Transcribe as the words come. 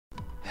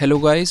Hello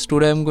guys,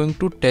 today I am going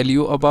to tell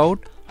you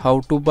about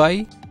how to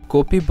buy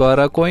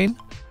Capybara coin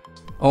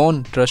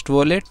on Trust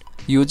Wallet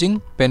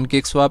using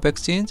PancakeSwap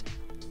exchange.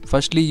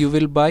 Firstly, you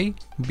will buy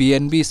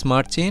BNB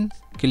Smart Chain.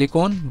 Click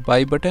on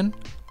buy button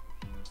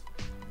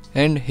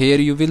and here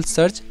you will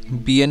search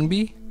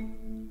BNB.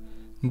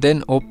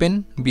 Then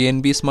open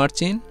BNB Smart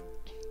Chain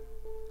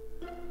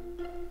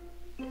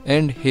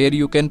and here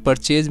you can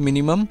purchase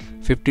minimum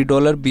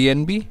 $50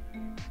 BNB,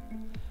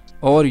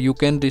 or you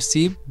can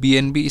receive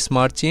BNB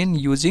Smart Chain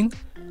using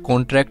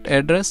contract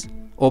address.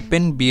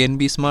 Open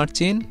BNB Smart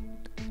Chain,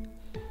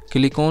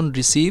 click on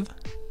receive.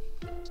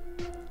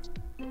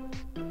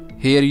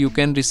 Here you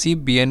can receive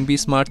BNB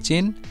Smart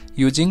Chain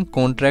using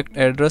contract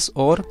address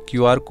or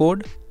QR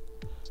code.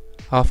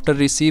 After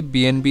receive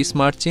BNB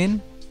Smart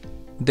Chain,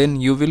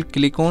 then you will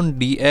click on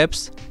D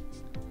apps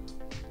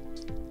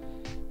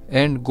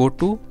and go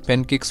to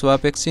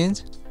PancakeSwap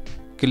exchange.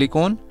 Click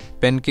on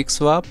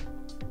PancakeSwap.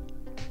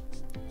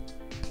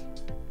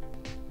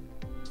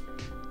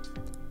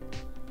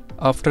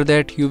 After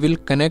that, you will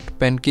connect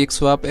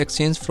PancakeSwap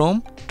exchange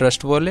from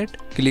Trust Wallet.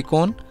 Click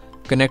on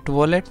Connect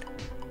Wallet.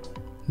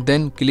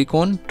 Then click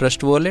on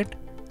Trust Wallet.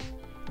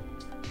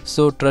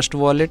 So Trust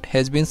Wallet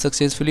has been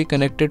successfully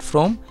connected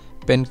from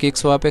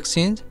PancakeSwap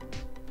exchange.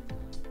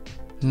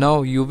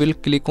 Now you will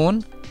click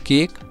on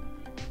Cake.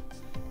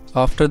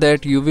 After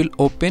that, you will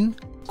open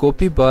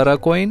Capybara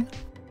coin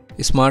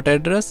smart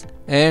address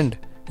and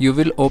you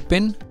will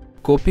open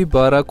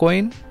Capybara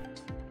coin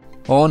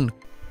on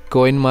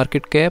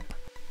CoinMarketCap.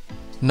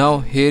 Now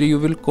here you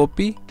will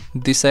copy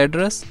this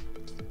address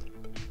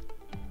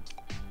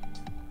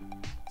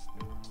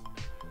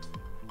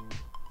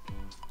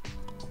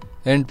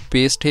and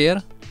paste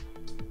here.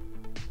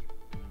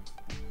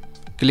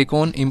 Click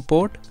on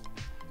import,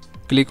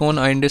 click on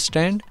I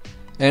understand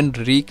and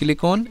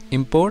re-click on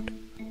import.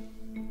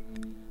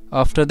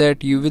 After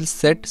that, you will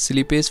set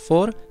slippage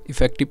for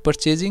effective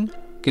purchasing.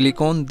 Click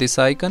on this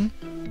icon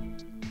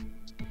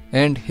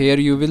and here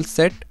you will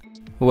set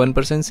 1%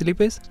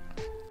 slippage.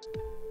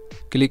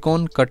 Click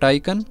on cut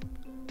icon.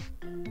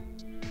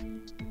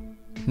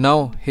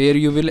 Now here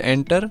you will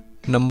enter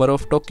number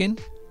of token.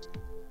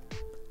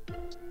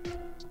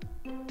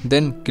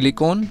 Then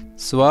click on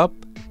swap.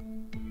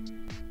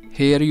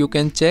 Here you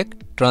can check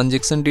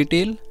transaction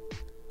detail.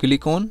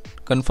 Click on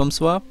confirm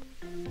swap.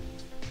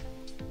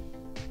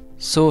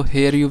 So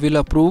here you will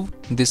approve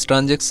this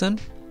transaction.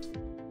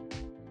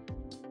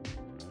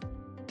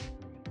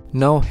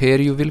 Now here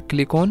you will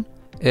click on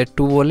add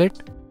to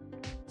wallet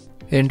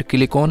and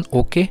click on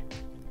OK.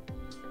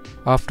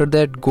 After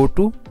that, go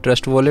to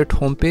Trust Wallet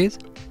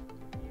homepage.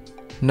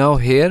 Now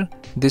here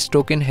this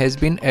token has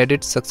been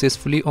added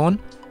successfully on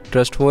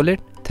Trust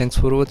Wallet. Thanks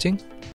for watching.